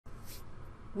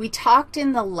We talked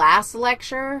in the last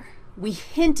lecture, we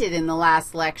hinted in the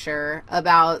last lecture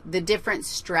about the different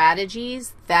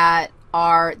strategies that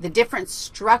are the different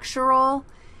structural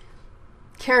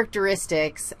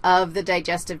characteristics of the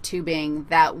digestive tubing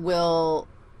that will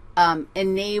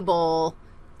enable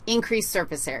increased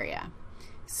surface area.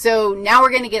 So now we're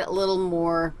going to get a little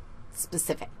more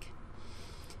specific.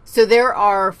 So there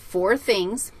are 4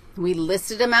 things. We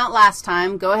listed them out last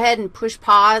time. Go ahead and push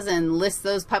pause and list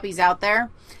those puppies out there.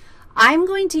 I'm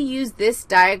going to use this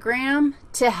diagram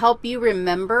to help you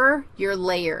remember your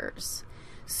layers.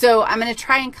 So I'm going to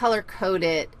try and color code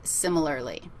it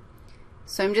similarly.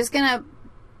 So I'm just going to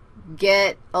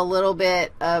get a little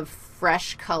bit of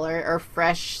fresh color or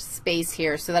fresh space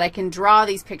here so that I can draw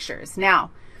these pictures.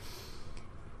 Now,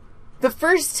 the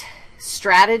first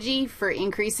strategy for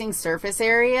increasing surface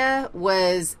area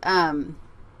was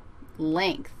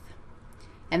length.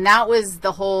 And that was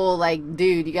the whole, like,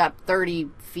 dude, you got 30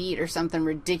 feet or something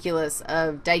ridiculous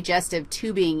of digestive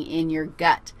tubing in your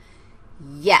gut.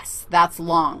 Yes, that's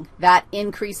long. That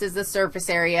increases the surface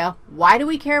area. Why do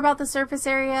we care about the surface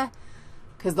area?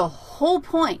 Because the whole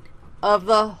point of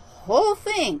the whole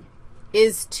thing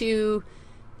is to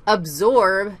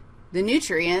absorb the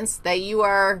nutrients that you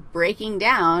are breaking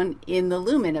down in the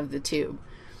lumen of the tube.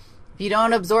 If you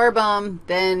don't absorb them,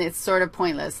 then it's sort of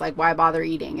pointless. Like, why bother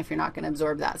eating if you're not going to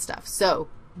absorb that stuff? So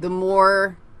the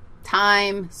more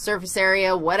time, surface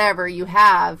area, whatever you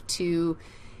have to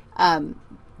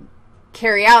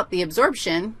carry out the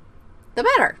absorption, the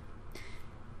better.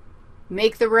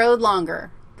 Make the road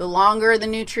longer. The longer the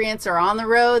nutrients are on the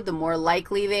road, the more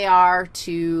likely they are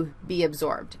to be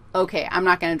absorbed. Okay, I'm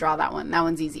not going to draw that one. That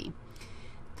one's easy.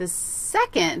 The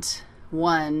second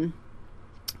one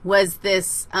was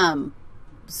this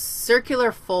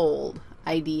circular fold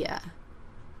idea.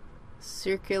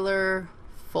 Circular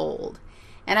fold.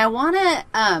 And I want to,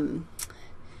 I'm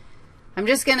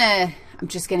just going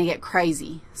to get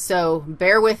crazy. So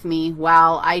bear with me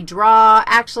while I draw.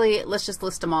 Actually, let's just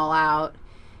list them all out,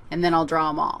 and then I'll draw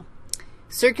them all.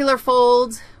 Circular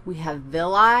folds, we have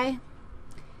villi,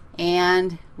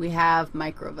 and we have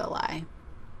microvilli.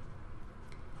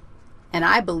 And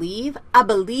I believe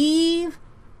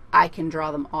I can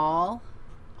draw them all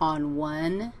on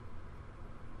one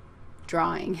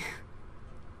drawing.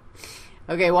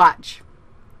 Okay, watch.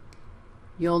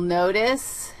 You'll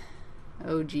notice,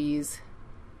 oh geez.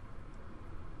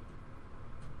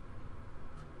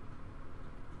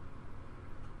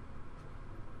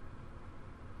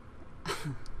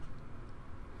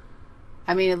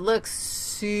 I mean, it looks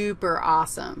super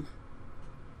awesome.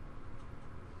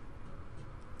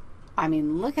 I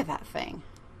mean, look at that thing.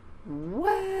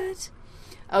 What?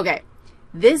 Okay,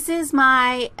 this is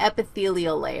my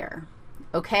epithelial layer,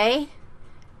 okay?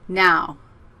 Now,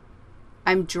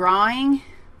 I'm going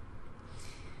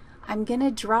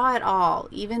to draw it all,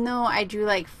 even though I drew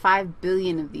like 5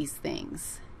 billion of these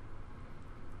things.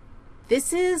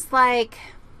 This is like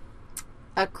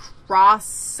a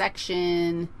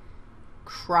cross-section,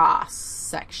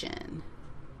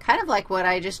 kind of like what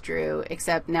I just drew,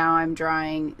 except now I'm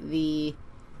drawing the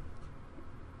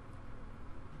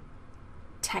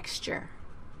texture.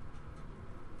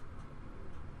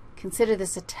 Consider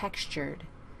this a textured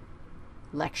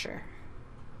lecture.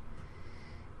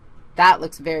 That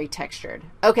looks very textured.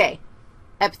 Okay,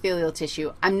 epithelial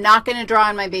tissue. I'm not going to draw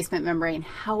on my basement membrane.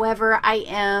 However, I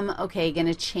am, okay, going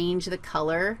to change the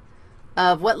color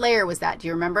of, what layer was that? Do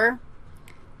you remember?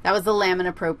 That was the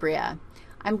lamina propria.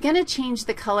 I'm going to change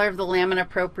the color of the lamina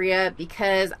propria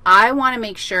because I want to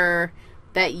make sure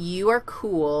that you are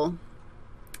cool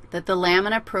that the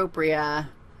lamina propria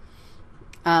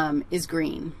is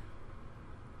green.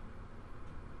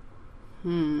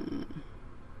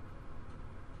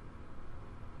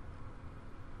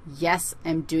 Yes,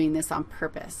 I'm doing this on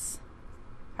purpose.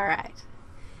 All right.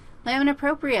 Lamina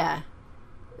propria.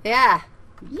 Yeah.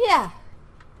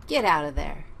 Get out of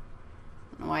there.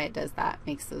 I don't know why it does that.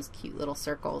 Makes those cute little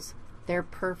circles. They're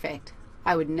perfect.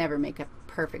 I would never make a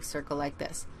perfect circle like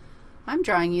this. I'm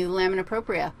drawing you the lamina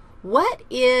propria. What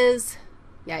is,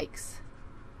 yikes,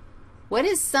 what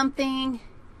is something,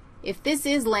 if this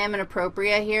is lamina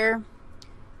propria here,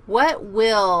 what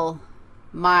will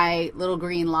my little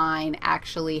green line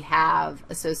actually have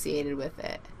associated with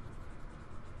it?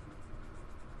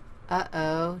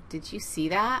 Uh-oh, did you see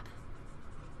that?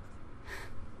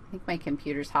 I think my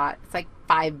computer's hot. It's like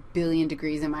 5 billion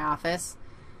degrees in my office.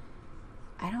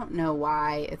 I don't know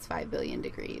why it's 5 billion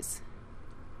degrees.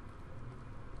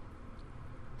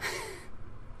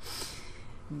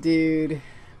 Dude,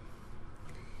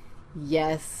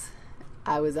 yes,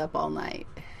 I was up all night,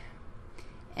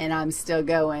 and I'm still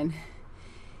going.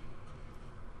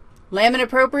 Lamina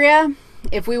propria,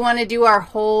 if we want to do our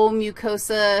whole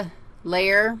mucosa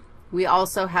layer, we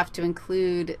also have to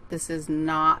include, this is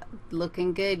not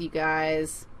looking good, you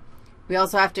guys. We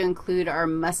also have to include our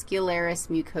muscularis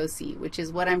mucosae, which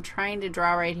is what I'm trying to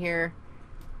draw right here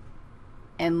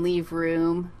and leave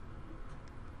room.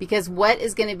 Because what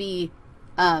is going to be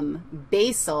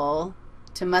basal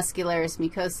to muscularis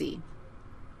mucosae?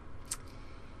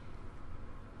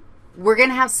 We're going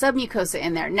to have submucosa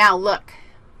in there. Now, look,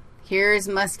 here's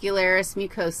muscularis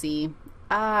mucosae.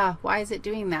 Why is it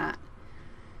doing that?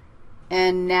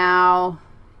 And now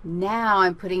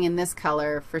I'm putting in this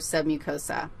color for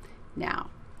submucosa. Now,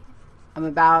 I'm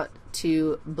about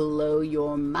to blow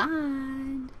your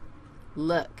mind.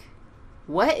 Look,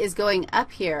 what is going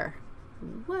up here?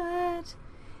 What?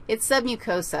 It's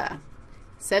submucosa.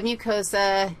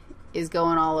 Submucosa is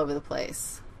going all over the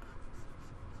place.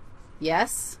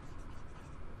 Yes?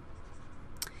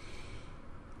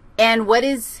 And what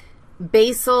is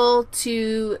basal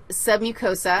to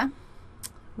submucosa?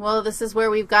 Well, this is where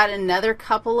we've got another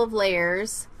couple of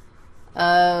layers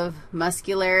of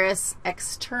muscularis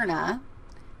externa.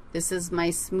 This is my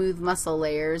smooth muscle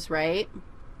layers, right?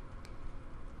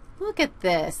 Look at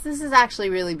this. This is actually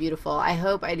really beautiful. I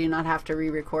hope I do not have to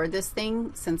re-record this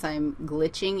thing since I'm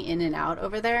glitching in and out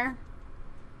over there.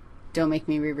 Don't make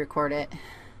me re-record it.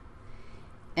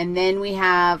 And then we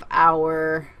have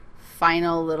our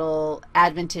final little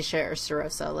adventitia or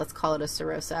serosa. Let's call it a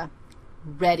serosa.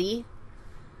 Ready?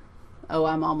 Oh,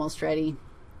 I'm almost ready.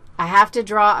 I have to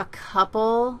draw a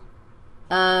couple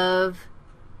of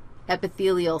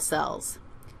epithelial cells.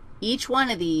 Each one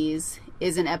of these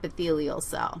is an epithelial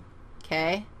cell,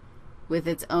 okay, with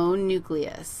its own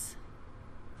nucleus,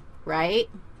 right?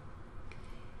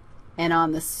 And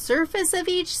on the surface of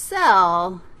each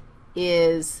cell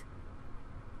is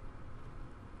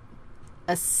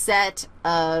a set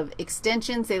of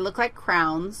extensions. They look like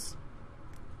crowns.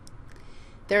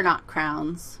 They're not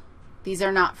crowns. These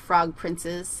are not frog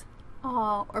princes,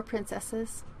 or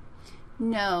princesses.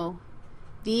 No,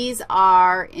 these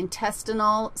are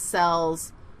intestinal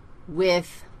cells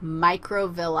with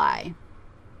microvilli.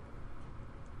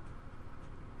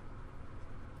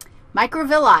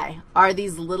 Microvilli are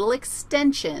these little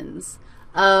extensions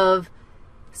of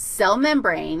cell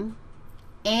membrane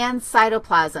and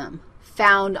cytoplasm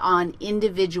found on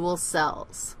individual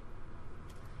cells.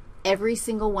 Every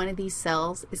single one of these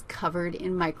cells is covered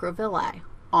in microvilli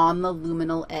on the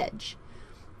luminal edge.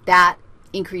 That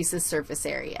increases surface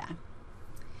area.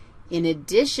 In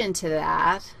addition to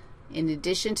that, in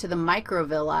addition to the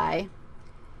microvilli,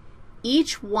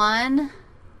 each one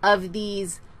of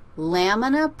these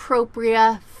lamina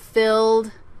propria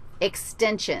filled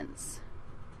extensions,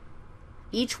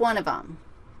 each one of them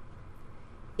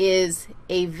is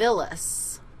a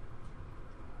villus.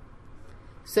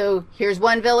 So here's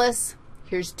one villus,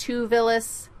 here's two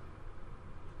villus.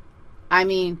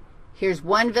 Here's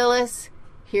one villus,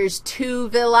 here's two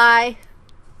villi.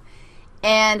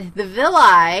 And the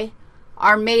villi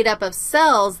are made up of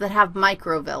cells that have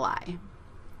microvilli.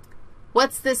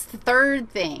 What's this third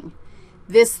thing?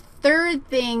 This third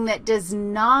thing that does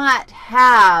not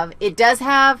have, it does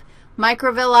have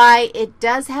microvilli, it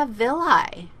does have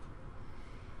villi.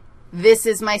 This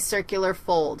is my circular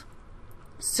fold.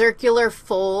 Circular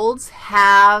folds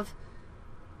have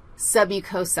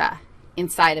submucosa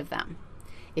inside of them.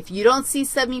 If you don't see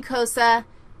submucosa,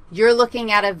 you're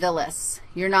looking at a villus.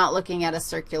 You're not looking at a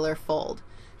circular fold.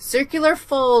 Circular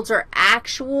folds are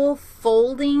actual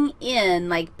folding in,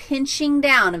 like pinching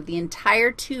down of the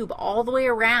entire tube all the way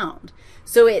around.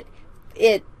 So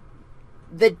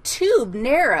the tube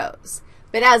narrows,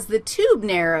 but as the tube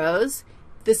narrows,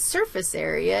 the surface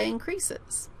area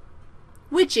increases,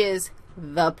 which is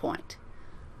the point.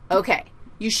 Okay,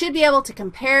 you should be able to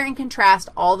compare and contrast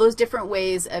all those different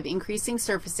ways of increasing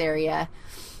surface area.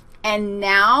 And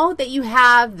now that you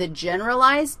have the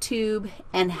generalized tube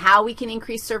and how we can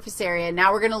increase surface area,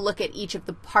 now we're going to look at each of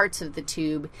the parts of the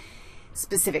tube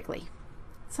specifically.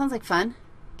 Sounds like fun.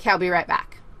 Okay, I'll be right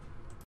back.